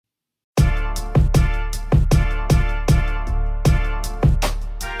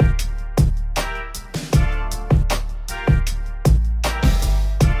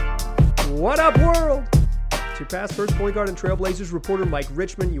past first point guard and Trailblazers reporter Mike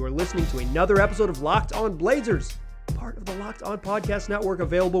Richman. You are listening to another episode of Locked On Blazers, part of the Locked On Podcast Network,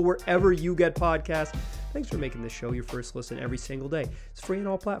 available wherever you get podcasts. Thanks for making this show your first listen every single day. It's free on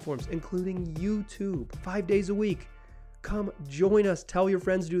all platforms, including YouTube, 5 days a week. Come join us. Tell your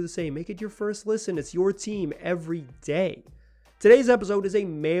friends to do the same. Make it your first listen. It's your team every day. Today's episode is a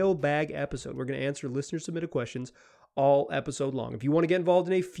mailbag episode. We're going to answer listener-submitted questions all episode long. If you want to get involved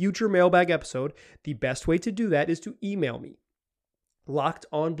in a future mailbag episode, the best way to do that is to email me.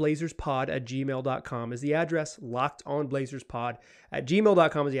 LockedOnBlazersPod@gmail.com is the address.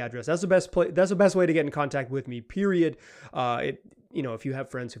 LockedOnBlazersPod@gmail.com is the address. That's the best way to get in contact with me, period. If you have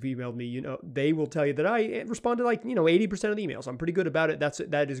friends who've emailed me, they will tell you that I respond to 80% of the emails. I'm pretty good about it.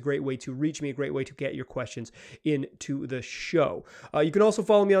 That is a great way to reach me, a great way to get your questions into the show. You can also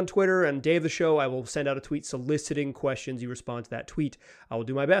follow me on Twitter, and day of the show, I will send out a tweet soliciting questions. You respond to that tweet. I will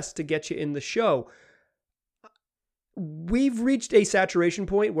do my best to get you in the show. We've reached a saturation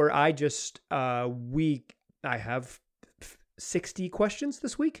point where I have 60 questions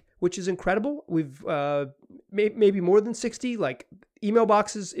this week, which is incredible. We've maybe more than 60. Email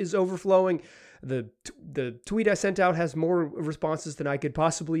box is overflowing. The tweet I sent out has more responses than I could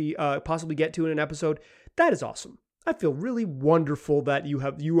possibly get to in an episode. That is awesome. I feel really wonderful that you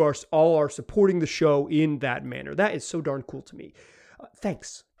are supporting the show in that manner. That is so darn cool to me.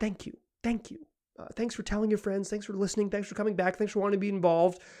 Thanks. Thank you. Thanks for telling your friends. Thanks for listening. Thanks for coming back. Thanks for wanting to be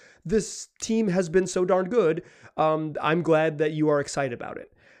involved. This team has been so darn good. I'm glad that you are excited about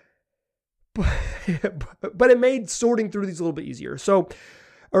it. But it made sorting through these a little bit easier.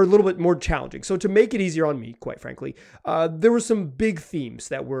 Or a little bit more challenging. So to make it easier on me, quite frankly, there were some big themes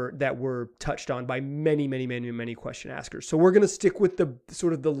that were touched on by many question askers. So we're going to stick with the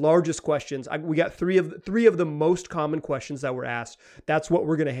sort of the largest questions. We got three of the most common questions that were asked. That's what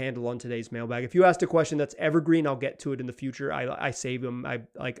we're going to handle on today's mailbag. If you asked a question that's evergreen, I'll get to it in the future. I save them. I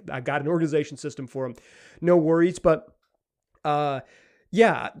got an organization system for them. No worries. But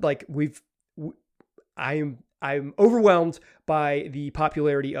I'm overwhelmed by the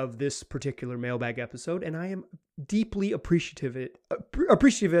popularity of this particular mailbag episode, and I am deeply appreciative of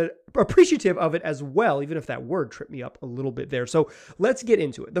it as well, even if that word tripped me up a little bit there. So let's get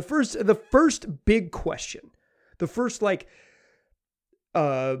into it. The first big question, the first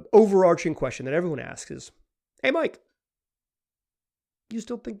overarching question that everyone asks is, "Hey Mike, you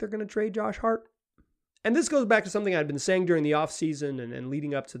still think they're going to trade Josh Hart?" And this goes back to something I'd been saying during the offseason and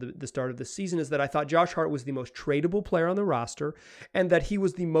leading up to the start of the season, is that I thought Josh Hart was the most tradable player on the roster and that he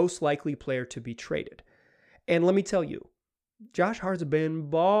was the most likely player to be traded. And let me tell you, Josh Hart's been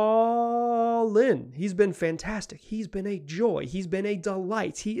ballin'. He's been fantastic. He's been a joy. He's been a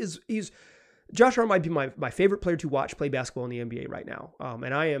delight. Josh Hart might be my favorite player to watch play basketball in the NBA right now.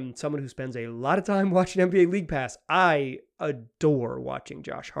 And I am someone who spends a lot of time watching NBA League Pass. I adore watching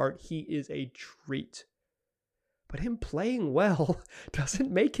Josh Hart. He is a treat. But him playing well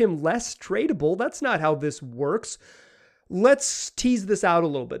doesn't make him less tradable. That's not how this works. Let's tease this out a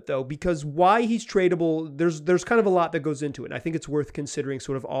little bit, though, because why he's tradable, there's kind of a lot that goes into it. And I think it's worth considering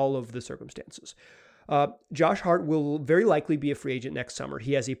sort of all of the circumstances. Josh Hart will very likely be a free agent next summer.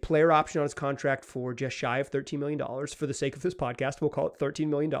 He has a player option on his contract for just shy of $13 million. For the sake of this podcast, we'll call it $13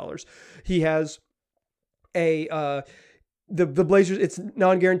 million. He has the Blazers, it's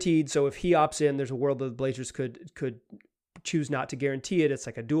non-guaranteed, so if he opts in, there's a world that the Blazers could choose not to guarantee it. It's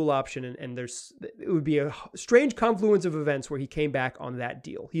like a dual option, and it would be a strange confluence of events where he came back on that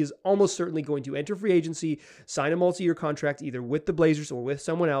deal. He is almost certainly going to enter free agency, sign a multi-year contract either with the Blazers or with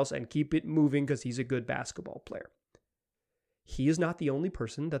someone else, and keep it moving because he's a good basketball player. He is not the only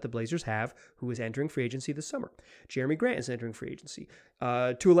person that the Blazers have who is entering free agency this summer. Jeremy Grant is entering free agency.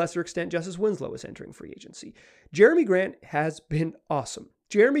 To a lesser extent, Justice Winslow is entering free agency. Jeremy Grant has been awesome.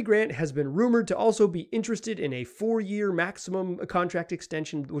 Jeremy Grant has been rumored to also be interested in a 4-year maximum contract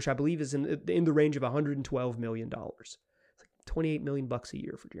extension, which I believe is in the range of $112 million. It's like $28 million a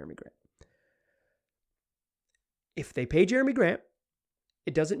year for Jeremy Grant. If they pay Jeremy Grant,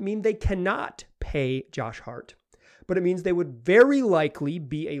 it doesn't mean they cannot pay Josh Hart. But it means they would very likely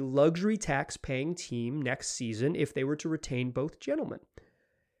be a luxury tax paying team next season if they were to retain both gentlemen.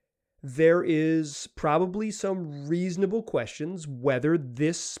 There is probably some reasonable questions whether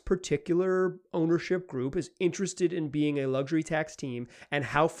this particular ownership group is interested in being a luxury tax team and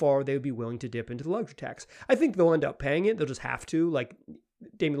how far they would be willing to dip into the luxury tax. I think they'll end up paying it. They'll just have to. Like,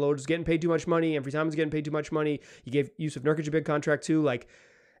 Damian Lillard is getting paid too much money. Every time he's getting paid too much money. You gave Yusuf Nurkic a big contract too. Like,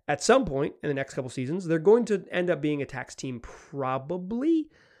 at some point in the next couple seasons, they're going to end up being a tax team probably,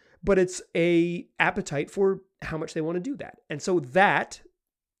 but it's a appetite for how much they want to do that. And so that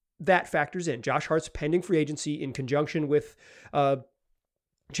that factors in. Josh Hart's pending free agency in conjunction with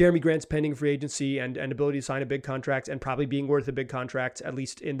Jeremy Grant's pending free agency and ability to sign a big contract and probably being worth a big contract, at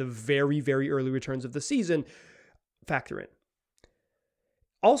least in the very, very early returns of the season, factor in.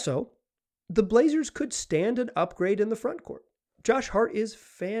 Also, the Blazers could stand an upgrade in the front court. Josh Hart is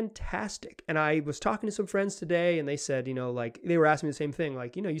fantastic. And I was talking to some friends today and they said, they were asking me the same thing.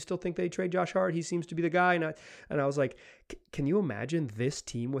 Like, you still think they trade Josh Hart? He seems to be the guy. And I was like, can you imagine this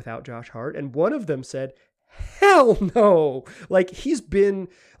team without Josh Hart? And one of them said, hell no. Like, he's been,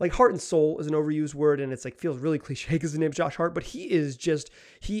 like, heart and soul is an overused word. And it's like, feels really cliche because his name's Josh Hart, but he is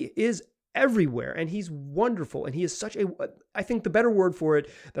everywhere and he's wonderful. And he is I think the better word for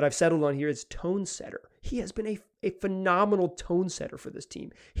it that I've settled on here is tone setter. He has been a phenomenal tone setter for this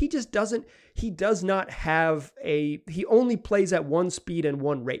team. He only plays at one speed and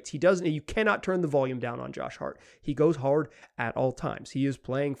one rate. You cannot turn the volume down on Josh Hart. He goes hard at all times. He is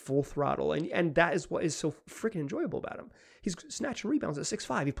playing full throttle. And that is what is so freaking enjoyable about him. He's snatching rebounds at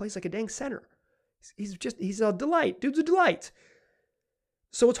 6'5". He plays like a dang center. He's a delight. Dude's a delight.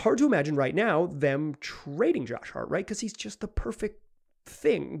 So it's hard to imagine right now them trading Josh Hart, right? Because he's just the perfect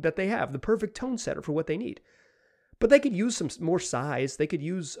thing that they have, the perfect tone setter for what they need. But they could use some more size. They could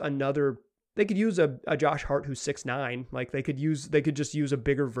use a Josh Hart who's 6'9". Like they could just use a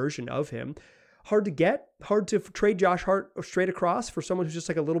bigger version of him. Hard to trade Josh Hart straight across for someone who's just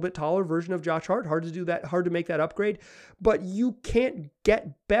like a little bit taller version of Josh Hart. Hard to do that, hard to make that upgrade. But you can't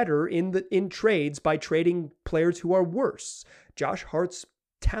get better in trades by trading players who are worse. Josh Hart's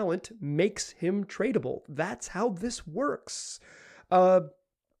talent makes him tradable. That's how this works. I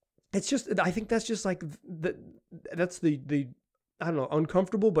think that's just like that's the I don't know,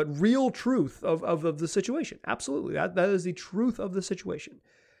 uncomfortable but real truth of the situation. Absolutely. That is the truth of the situation.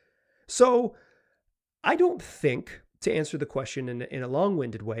 So I don't think, to answer the question in a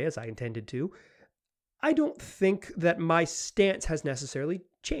long-winded way, as I intended to, I don't think that my stance has necessarily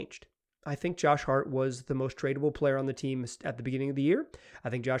changed. I think Josh Hart was the most tradable player on the team at the beginning of the year. I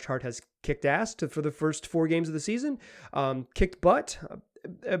think Josh Hart has kicked ass for the first 4 games of the season, kicked butt,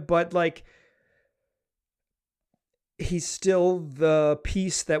 but like he's still the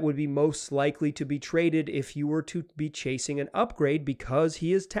piece that would be most likely to be traded if you were to be chasing an upgrade because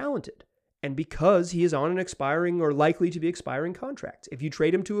he is talented. And because he is on an expiring or likely to be expiring contract. If you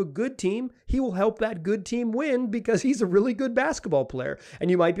trade him to a good team, he will help that good team win because he's a really good basketball player and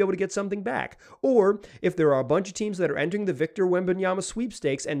you might be able to get something back. Or if there are a bunch of teams that are entering the Victor Wembanyama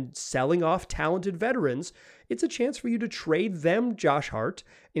sweepstakes and selling off talented veterans, it's a chance for you to trade them Josh Hart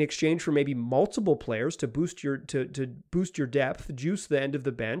in exchange for maybe multiple players to boost your depth, juice the end of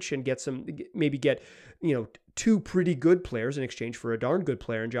the bench and get 2 pretty good players in exchange for a darn good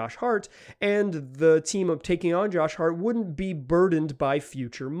player in Josh Hart, and the team of taking on Josh Hart wouldn't be burdened by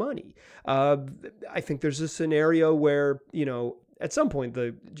future money. I think there's a scenario where, at some point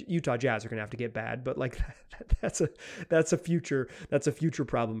the Utah Jazz are going to have to get bad, but like that's a future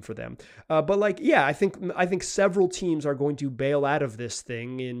problem for them. I think several teams are going to bail out of this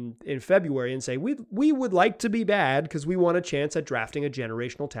thing in February and say we would like to be bad because we want a chance at drafting a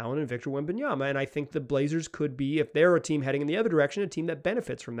generational talent in Victor Wembanyama, and I think the Blazers could be, if they're a team heading in the other direction, a team that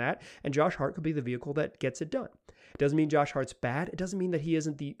benefits from that, and Josh Hart could be the vehicle that gets it done. It doesn't mean Josh Hart's bad. It doesn't mean that he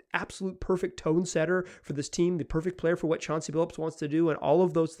isn't the absolute perfect tone setter for this team, the perfect player for what Chauncey Billups wants to do, and all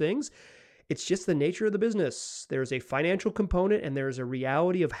of those things. It's just the nature of the business. There's a financial component and there's a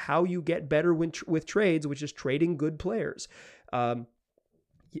reality of how you get better with trades, which is trading good players.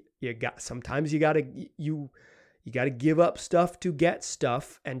 Sometimes you got to give up stuff to get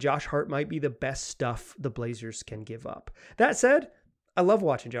stuff, and Josh Hart might be the best stuff the Blazers can give up. That said, I love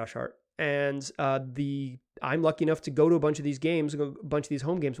watching Josh Hart. And I'm lucky enough to go to a bunch of these games, a bunch of these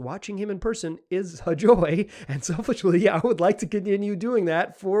home games. Watching him in person is a joy. And selfishly, I would like to continue doing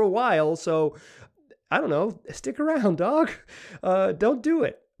that for a while. So, I don't know, stick around, dog. Don't do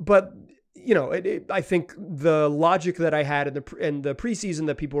it. But, I think the logic that I had in the preseason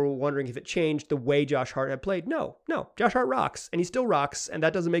that people were wondering if it changed the way Josh Hart had played. No, Josh Hart rocks. And he still rocks. And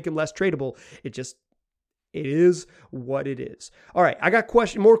that doesn't make him less tradable. It is what it is. All right, I got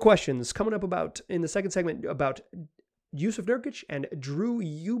more questions coming up in the second segment about Jusuf Nurkic and Drew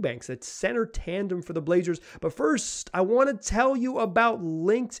Eubanks, a center tandem for the Blazers. But first, I want to tell you about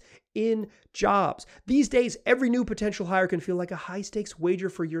LinkedIn Jobs. These days, every new potential hire can feel like a high-stakes wager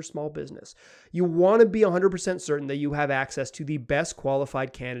for your small business. You want to be 100% certain that you have access to the best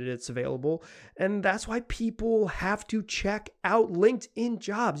qualified candidates available, and that's why people have to check out LinkedIn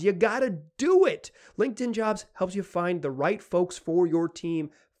Jobs. You got to do it. LinkedIn Jobs helps you find the right folks for your team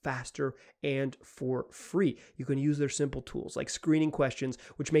faster and for free. You can use their simple tools like screening questions,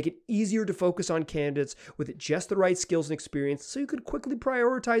 which make it easier to focus on candidates with just the right skills and experience so you could quickly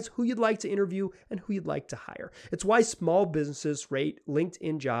prioritize who you'd like to interview and who you'd like to hire. It's why small businesses rate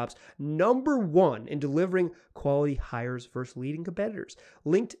LinkedIn Jobs #1 in delivering quality hires versus leading competitors.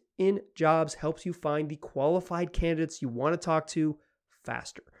 LinkedIn Jobs helps you find the qualified candidates you want to talk to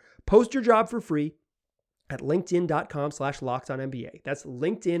faster. Post your job for free at linkedin.com/lockedonnba. That's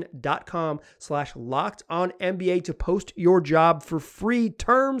linkedin.com/lockedonnba to post your job for free.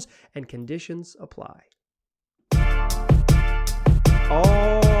 Terms and conditions apply.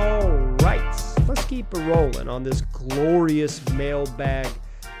 All right, let's keep it rolling on this glorious mailbag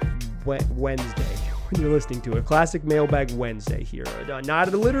Wednesday. When you're listening to a classic mailbag Wednesday here.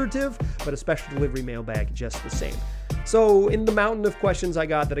 Not alliterative, but a special delivery mailbag just the same. So in the mountain of questions I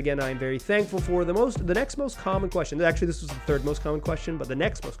got that, again, I am very thankful for, the next most common question, actually this was the third most common question, but the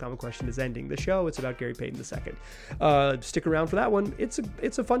next most common question is ending the show. It's about Gary Payton II. Stick around for that one. It's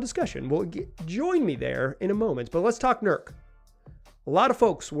a fun discussion. Join me there in a moment, but let's talk Nurk. A lot of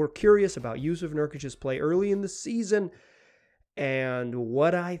folks were curious about Jusuf Nurkic's play early in the season and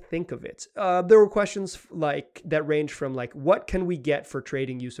what I think of it. There were questions that range from what can we get for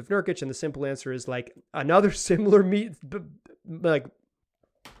trading Jusuf Nurkic? And the simple answer is another similar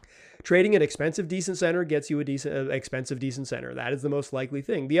trading an expensive decent center gets you a decent expensive decent center. That is the most likely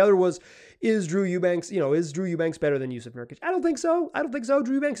thing. The other was, is Drew Eubanks better than Jusuf Nurkic? I don't think so.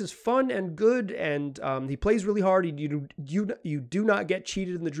 Drew Eubanks is fun and good, and he plays really hard. You do not get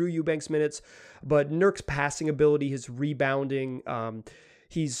cheated in the Drew Eubanks minutes, but Nurk's passing ability, his rebounding,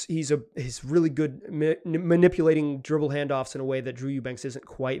 he's really good manipulating dribble handoffs in a way that Drew Eubanks isn't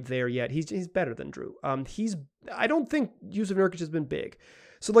quite there yet. He's better than Drew. I don't think Jusuf Nurkic has been big.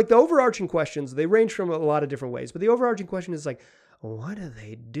 So the overarching questions, they range from a lot of different ways, but the overarching question is what do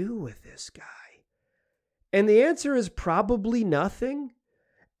they do with this guy? And the answer is probably nothing.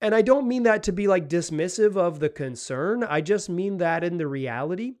 And I don't mean that to be dismissive of the concern. I just mean that in the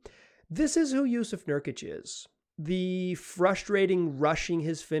reality, this is who Jusuf Nurkic is. The frustrating rushing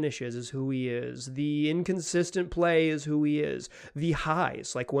his finishes is who he is. The inconsistent play is who he is. The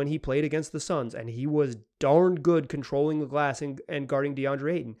highs, like when he played against the Suns and he was darn good controlling the glass and guarding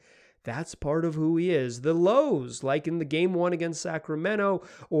DeAndre Ayton, that's part of who he is. The lows, like in the game 1 against Sacramento,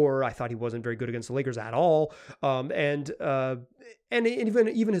 or I thought he wasn't very good against the Lakers at all. And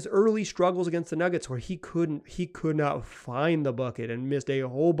even his early struggles against the Nuggets, where he could not find the bucket and missed a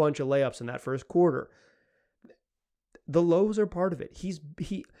whole bunch of layups in that first quarter. The lows are part of it. He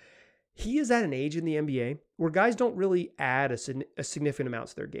is at an age in the NBA where guys don't really add a significant amount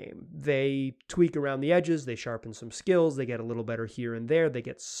to their game. They tweak around the edges. They sharpen some skills. They get a little better here and there. They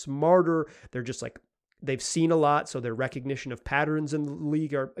get smarter. They're just they've seen a lot, so their recognition of patterns in the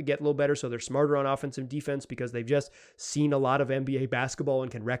league get a little better. So they're smarter on offense and defense because they've just seen a lot of NBA basketball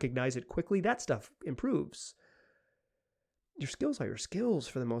and can recognize it quickly. That stuff improves. Your skills are your skills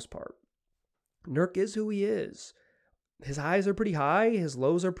for the most part. Nurk is who he is. His highs are pretty high, his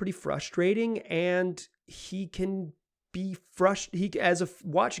lows are pretty frustrating, and he can be frustrated.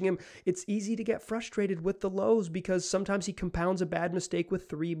 Watching him, it's easy to get frustrated with the lows because sometimes he compounds a bad mistake with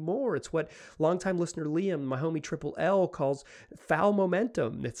 3 more. It's what longtime listener Liam, my homie Triple L, calls foul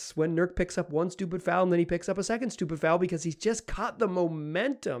momentum. It's when Nurk picks up one stupid foul and then he picks up a second stupid foul because he's just caught the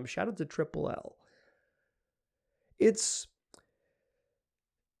momentum. Shout out to Triple L.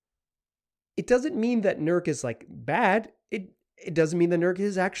 It doesn't mean that Nurk is bad. It doesn't mean that Nurk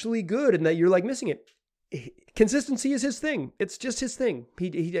is actually good and that you're missing it. Consistency is his thing. It's just his thing.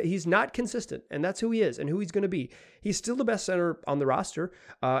 He's not consistent, and that's who he is and who he's going to be. He's still the best center on the roster,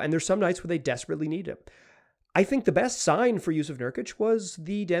 and there's some nights where they desperately need him. I think the best sign for Jusuf Nurkic was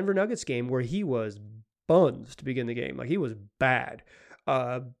the Denver Nuggets game where he was buns to begin the game. He was bad,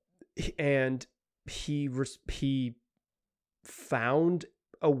 and he found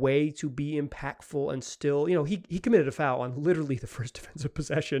a way to be impactful and still, he committed a foul on literally the first defensive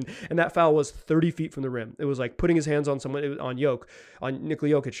possession, and that foul was 30 feet from the rim. It was putting his hands on someone, on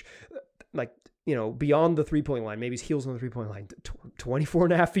Nikola Jokic, beyond the 3-point line, maybe his heels on the 3-point line, 24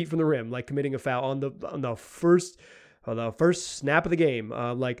 and a half feet from the rim, committing a foul on the first snap of the game,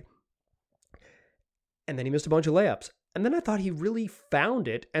 and then he missed a bunch of layups. And then I thought he really found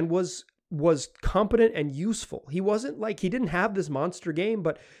it and was competent and useful. He wasn't he didn't have this monster game,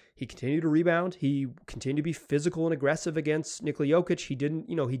 but he continued to rebound. He continued to be physical and aggressive against Nikola Jokic. He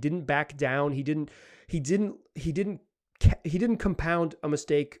didn't back down. He didn't compound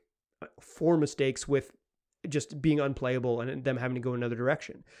 4 mistakes with just being unplayable and them having to go another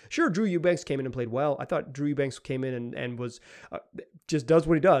direction. Sure, Drew Eubanks came in and played well. I thought Drew Eubanks came in and was just does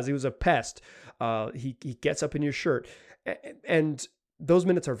what he does. He was a pest. He gets up in your shirt. And those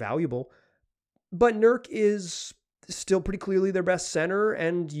minutes are valuable. But Nurk is still pretty clearly their best center,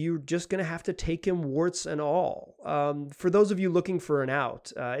 and you're just going to have to take him warts and all. For those of you looking for an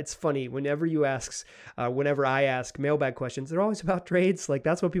out, it's funny, whenever I ask mailbag questions, they're always about trades. Like,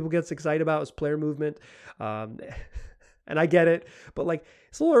 that's what people get excited about, is player movement. And I get it, but like,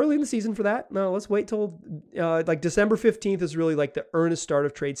 it's a little early in the season for that. No, let's wait till like December 15th is really like the earnest start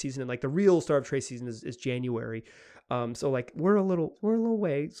of trade season, and like the real start of trade season is January. So like we're a little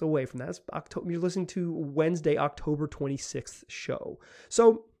ways away from that. It's October. You're listening to Wednesday, October 26th show.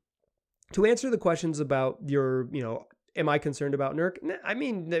 So to answer the questions about your, am I concerned about Nurk? I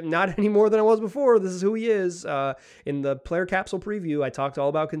mean, not any more than I was before. This is who he is. In the player capsule preview, I talked all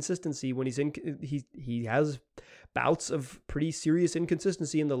about consistency. When he has bouts of pretty serious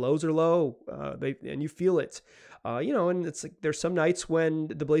inconsistency, and the lows are low, and you feel it. And it's like there's some nights when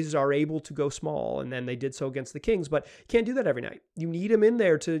the Blazers are able to go small, and then they did so against the Kings, but you can't do that every night. You need him in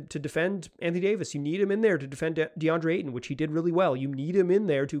there to defend Anthony Davis. You need him in there to defend DeAndre Ayton, which he did really well. You need him in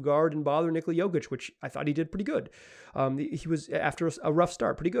there to guard and bother Nikola Jokic, which I thought he did pretty good. He was, after a rough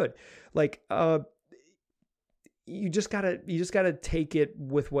start, pretty good. Like, you just gotta take it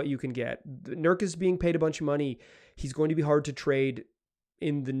with what you can get. Nurk is being paid a bunch of money. He's going to be hard to trade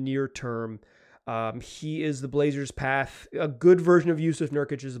in the near term. He is the Blazers' path. A good version of Jusuf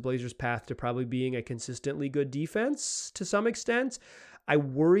Nurkic is the Blazers' path to probably being a consistently good defense to some extent. I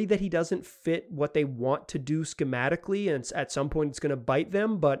worry that he doesn't fit what they want to do schematically, and at some point it's going to bite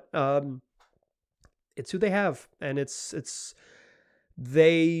them, but it's who they have, and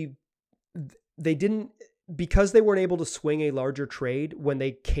they didn't, because they weren't able to swing a larger trade when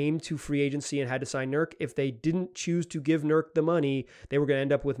they came to free agency and had to sign Nurk. If they didn't choose to give Nurk the money, they were going to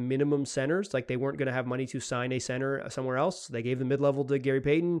end up with minimum centers. Like, they weren't going to have money to sign a center somewhere else. They gave the mid-level to Gary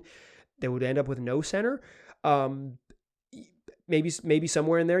Payton. They would end up with no center. Maybe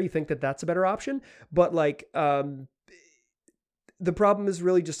somewhere in there you think that that's a better option, but like, the problem is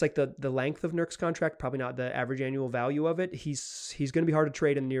really just like the length of Nurk's contract, probably not the average annual value of it. He's going to be hard to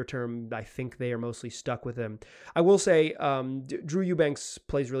trade in the near term. I think they are mostly stuck with him. I will say Drew Eubanks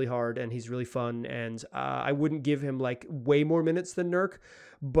plays really hard, and he's really fun, and I wouldn't give him like way more minutes than Nurk,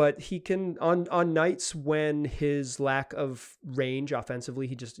 but he can, on nights when his lack of range offensively,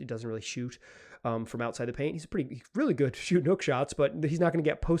 he doesn't really shoot from outside the paint. He's really good shooting hook shots, but he's not going to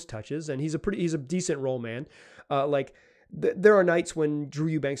get post touches, and he's a decent roll man. There are nights when Drew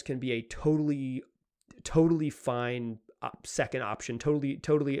Eubanks can be a totally fine second option,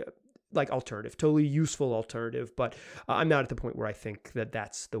 totally like alternative, totally useful alternative. But I'm not at the point where I think that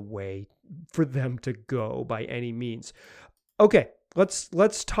that's the way for them to go by any means. Okay,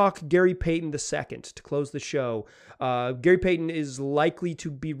 let's talk Gary Payton II to close the show. Gary Payton is likely to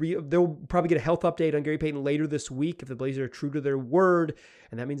be they'll probably get a health update on Gary Payton later this week if the Blazers are true to their word,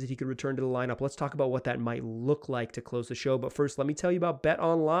 and that means that he could return to the lineup. Let's talk about what that might look like to close the show. But first, let me tell you about Bet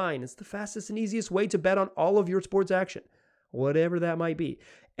Online. It's the fastest and easiest way to bet on all of your sports action, whatever that might be.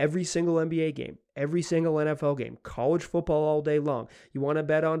 Every single NBA game, every single NFL game, college football all day long. You want to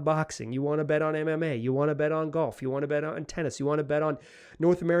bet on boxing. You want to bet on MMA. You want to bet on golf. You want to bet on tennis. You want to bet on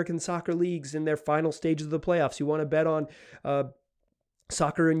North American soccer leagues in their final stages of the playoffs. You want to bet on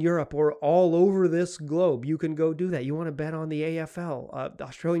soccer in Europe or all over this globe. You can go do that. You want to bet on the AFL, the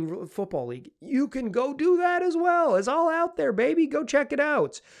Australian Football League. You can go do that as well. It's all out there, baby. Go check it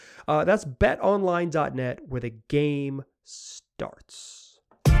out. That's betonline.net, where the game starts.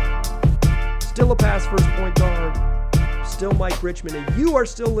 Still a pass first point guard. Still Mike Richmond, and you are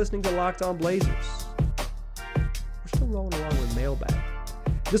still listening to Locked On Blazers. We're still rolling along with mailbag.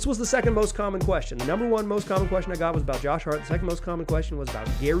 This was the second most common question. The number one most common question I got was about Josh Hart. The second most common question was about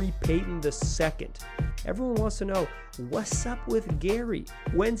Gary Payton II. Everyone wants to know, what's up with Gary?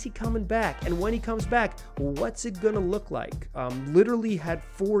 When's he coming back? And when he comes back, what's it going to look like? Literally had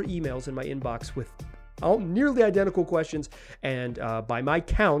 4 emails in my inbox with all nearly identical questions, and by my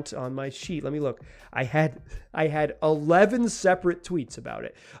count on my sheet, let me look. I had 11 separate tweets about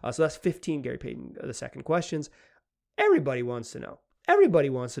it. So that's 15 Gary Payton II questions. Everybody wants to know. Everybody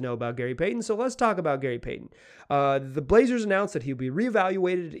wants to know about Gary Payton, so let's talk about Gary Payton. The Blazers announced that he'll be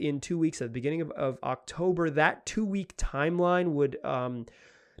reevaluated in 2 weeks at the beginning of October. That 2-week timeline would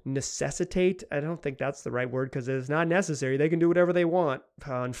necessitate, I don't think that's the right word because it's not necessary. They can do whatever they want,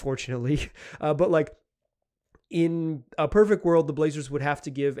 unfortunately. But like, in a perfect world, the Blazers would have to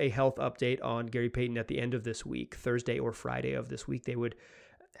give a health update on Gary Payton at the end of this week, Thursday or Friday of this week. They would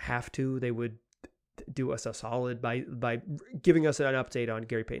have to. They would do us a solid by giving us an update on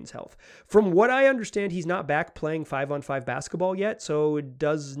Gary Payton's health. From what I understand, he's not back playing 5-on-5 basketball yet, so it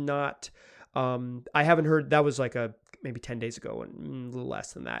does not. I haven't heard. That was like maybe 10 days ago, and a little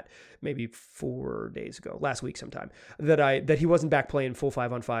less than that, maybe 4 days ago, last week sometime, that he wasn't back playing full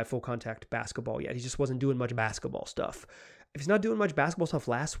 5-on-5, full contact basketball yet. He just wasn't doing much basketball stuff. If he's not doing much basketball stuff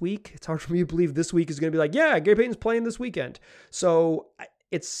last week, it's hard for me to believe this week is going to be like, yeah, Gary Payton's playing this weekend. So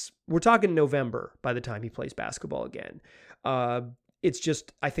we're talking November by the time he plays basketball again. It's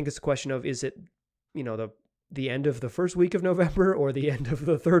just, I think it's a question of, is it, the end of the first week of November or the end of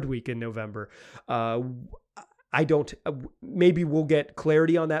the third week in November? I don't, maybe we'll get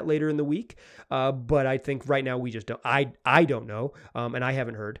clarity on that later in the week. But I think right now we just don't, I don't know. And I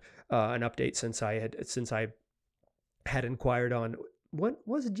haven't heard an update since I had inquired on what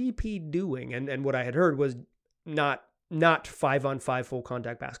was GP doing. And what I had heard was not 5-on-5 full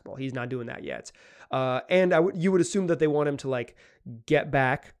contact basketball. He's not doing that yet. And you would assume that they want him to like get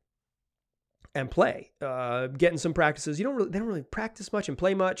back and play, getting some practices. They don't really practice much and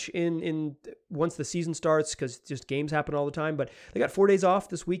play much in once the season starts, because just games happen all the time. But they got 4 days off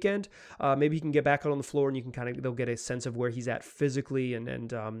this weekend. Maybe he can get back out on the floor, and you can they'll get a sense of where he's at physically, and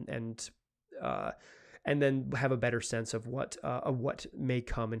then have a better sense of what may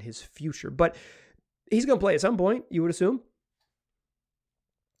come in his future. But he's going to play at some point, you would assume.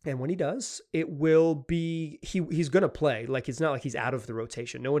 And when he does, it will be, he's going to play. Like, it's not like he's out of the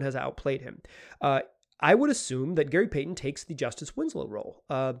rotation. No one has outplayed him. I would assume that Gary Payton takes the Justice Winslow role.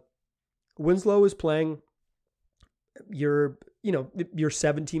 Winslow is playing your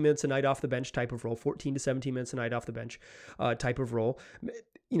 17 minutes a night off the bench type of role, 14 to 17 minutes a night off the bench type of role.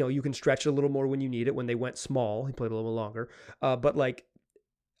 You can stretch it a little more when you need it. When they went small, he played a little longer. But like,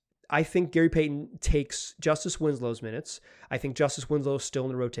 I think Gary Payton takes Justice Winslow's minutes. I think Justice Winslow is still in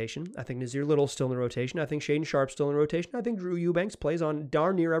the rotation. I think Nassir Little's still in the rotation. I think Shaedon Sharpe's still in the rotation. I think Drew Eubanks plays on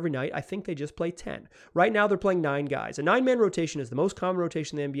darn near every night. I think they just play 10. Right now, they're playing 9 guys. A 9-man rotation is the most common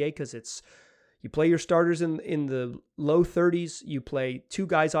rotation in the NBA, because you play your starters in the low 30s. You play 2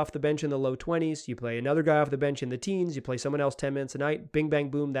 guys off the bench in the low 20s. You play another guy off the bench in the teens. You play someone else 10 minutes a night. Bing, bang,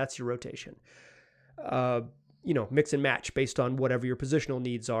 boom. That's your rotation. Mix and match based on whatever your positional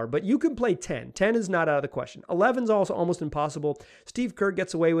needs are. But you can play 10. 10 is not out of the question. 11 is also almost impossible. Steve Kerr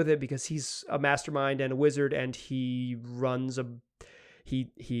gets away with it because he's a mastermind and a wizard, and he runs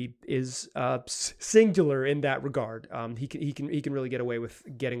he is singular in that regard. He can really get away with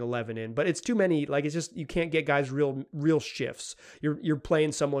getting 11 in, but it's too many. Like, it's just, you can't get guys real shifts. You're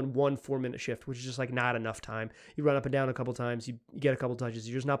playing someone 1 4-minute shift, which is just like not enough time. You run up and down a couple times, you get a couple touches.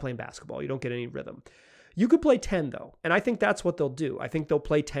 You're just not playing basketball. You don't get any rhythm. You could play 10 though, and I think that's what they'll do. I think they'll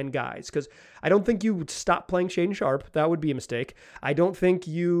play 10 guys, because I don't think you stop playing Shaedon Sharpe. That would be a mistake. I don't think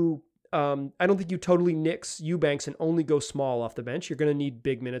you totally nix Eubanks and only go small off the bench. You're going to need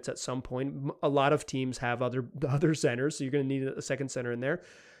big minutes at some point. A lot of teams have other centers, so you're going to need a second center in there.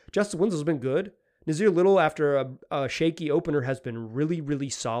 Justice Winslow's been good. Nassir Little, after a shaky opener, has been really, really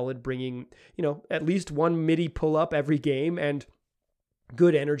solid, bringing at least one midi pull up every game and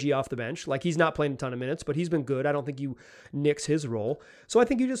good energy off the bench. Like, he's not playing a ton of minutes, but he's been good. I don't think you nix his role. So I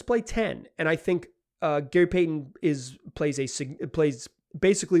think you just play 10. And I think Gary Payton plays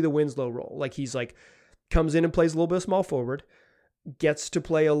basically the Winslow role. Like, he's like, comes in and plays a little bit of small forward, gets to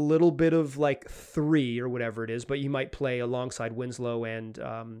play a little bit of like 3 or whatever it is, but you might play alongside Winslow and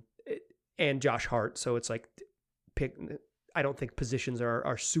Josh Hart. So it's like, I don't think positions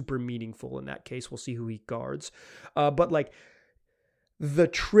are super meaningful in that case. We'll see who he guards. But like, the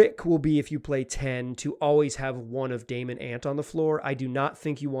trick will be, if you play 10, to always have one of Damon Ant on the floor. I do not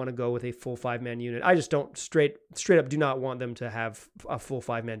think you want to go with a full 5-man unit. I just don't straight up do not want them to have a full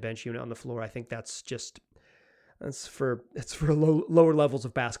 5-man bench unit on the floor. I think that's for lower levels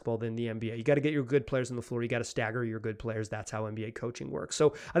of basketball than the NBA. You got to get your good players on the floor. You got to stagger your good players. That's how NBA coaching works.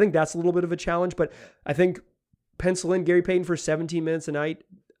 So I think that's a little bit of a challenge, but I think pencil in Gary Payton for 17 minutes a night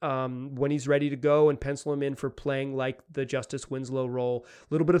when he's ready to go, and pencil him in for playing like the Justice Winslow role. A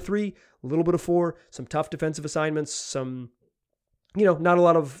little bit of 3, a little bit of 4, some tough defensive assignments, some, not a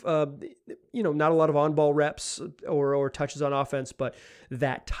lot of on-ball reps or touches on offense, but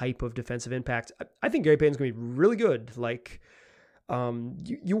that type of defensive impact. I think Gary Payton's going to be really good. Like,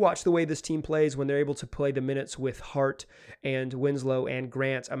 you watch the way this team plays when they're able to play the minutes with Hart and Winslow and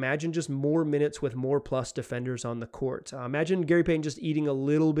Grant. Imagine just more minutes with more plus defenders on the court. Imagine Gary Payton just eating a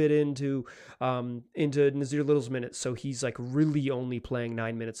little bit into Nassir Little's minutes. So he's like really only playing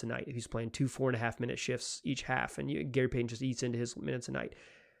 9 minutes a night. He's playing 2 4.5 minute shifts each half, and Gary Payton just eats into his minutes a night.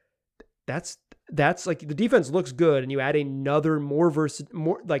 that's like the defense looks good, and you add another more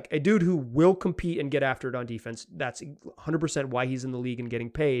like a dude who will compete and get after it on defense. That's 100% why he's in the league and getting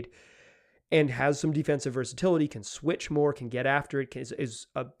paid, and has some defensive versatility, can switch more, can get after it, is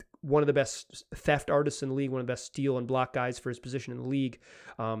one of the best theft artists in the league, one of the best steal and block guys for his position in the league.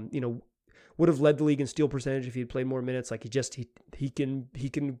 Would have led the league in steal percentage if he had played more minutes. Like he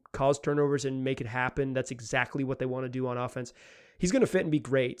can cause turnovers and make it happen. That's exactly what they want to do on offense. He's going to fit and be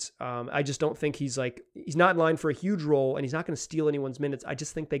great. I just don't think he's not in line for a huge role, and he's not going to steal anyone's minutes. I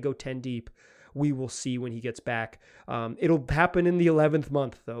just think they go 10 deep. We will see when he gets back. It'll happen in the 11th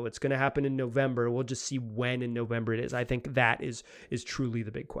month, though. It's going to happen in November. We'll just see when in November it is. I think that is truly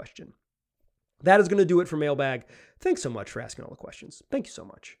the big question. That is going to do it for Mailbag. Thanks so much for asking all the questions. Thank you so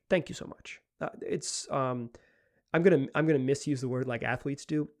much. Thank you so much. I'm gonna misuse the word like athletes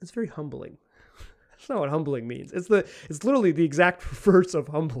do. It's very humbling. That's not what humbling means. It's literally the exact reverse of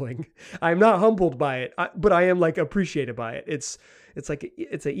humbling. I'm not humbled by it, but I am like appreciated by it. It's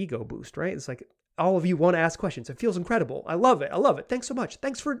an ego boost, right? It's like all of you want to ask questions. It feels incredible. I love it. Thanks so much.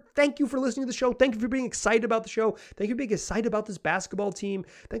 Thank you for listening to the show. Thank you for being excited about the show. Thank you for being excited about this basketball team.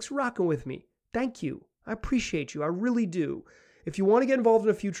 Thanks for rocking with me. Thank you. I appreciate you. I really do. If you want to get involved in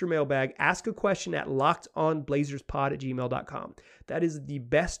a future mailbag, ask a question at lockedonblazerspod@gmail.com. That is the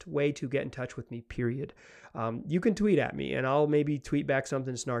best way to get in touch with me, period. You can tweet at me, and I'll maybe tweet back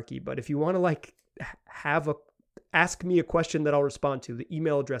something snarky. But if you want to ask me a question that I'll respond to, the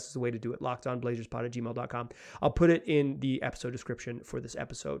email address is the way to do it, lockedonblazerspod@gmail.com. I'll put it in the episode description for this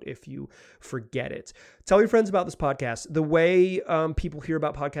episode if you forget it. Tell your friends about this podcast. The way people hear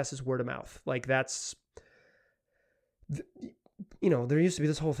about podcasts is word of mouth. Like that's... there used to be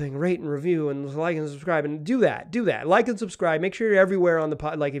this whole thing, rate and review and like and subscribe, and do that. Like and subscribe. Make sure you're everywhere on the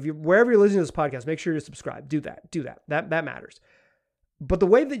pod. Like wherever you're listening to this podcast, make sure you subscribe. Do that. That matters. But the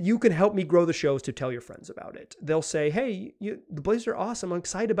way that you can help me grow the show is to tell your friends about it. They'll say, hey, the Blazers are awesome. I'm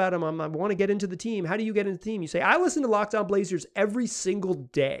excited about them. I want to get into the team. How do you get into the team? You say, I listen to Locked On Blazers every single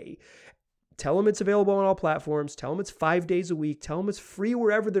day. Tell them it's available on all platforms. Tell them it's 5 days a week. Tell them it's free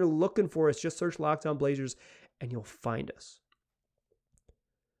wherever they're looking for us. Just search Locked On Blazers and you'll find us.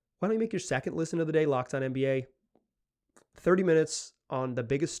 Why don't you make your second listen of the day Locked On NBA? 30 minutes on the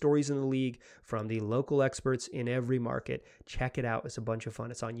biggest stories in the league from the local experts in every market. Check it out. It's a bunch of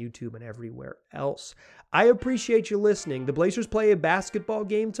fun. It's on YouTube and everywhere else. I appreciate you listening. The Blazers play a basketball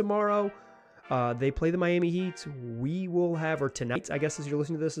game tomorrow. They play the Miami Heat. We will have, or tonight, I guess as you're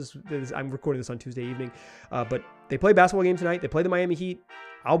listening to this, I'm recording this on Tuesday evening. But they play a basketball game tonight. They play the Miami Heat.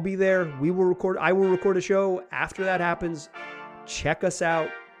 I'll be there. I will record a show after that happens. Check us out.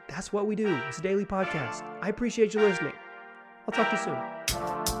 That's what we do. It's a daily podcast. I appreciate you listening. I'll talk to you soon.